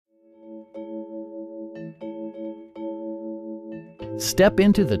Step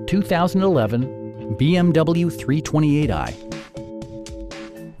into the 2011 BMW 328i.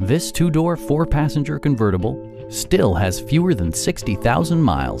 This two-door, four-passenger convertible still has fewer than 60,000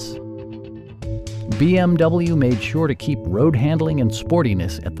 miles. BMW made sure to keep road handling and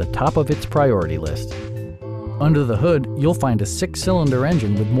sportiness at the top of its priority list. Under the hood, you'll find a six-cylinder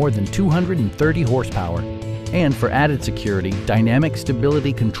engine with more than 230 horsepower. And for added security, dynamic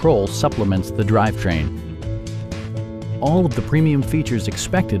stability control supplements the drivetrain. All of the premium features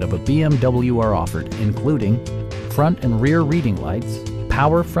expected of a BMW are offered, including front and rear reading lights,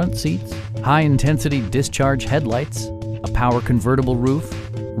 power front seats, high-intensity discharge headlights, a power convertible roof,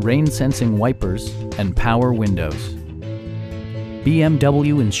 rain-sensing wipers, and power windows.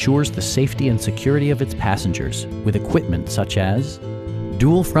 BMW ensures the safety and security of its passengers with equipment such as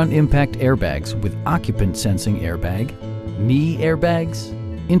dual front impact airbags with occupant sensing airbag, knee airbags,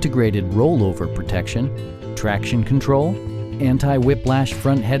 integrated rollover protection, traction control, anti-whiplash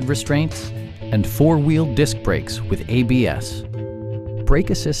front head restraints, and four-wheel disc brakes with ABS.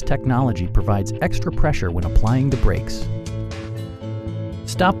 Brake Assist technology provides extra pressure when applying the brakes.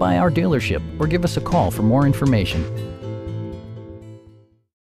 Stop by our dealership or give us a call for more information.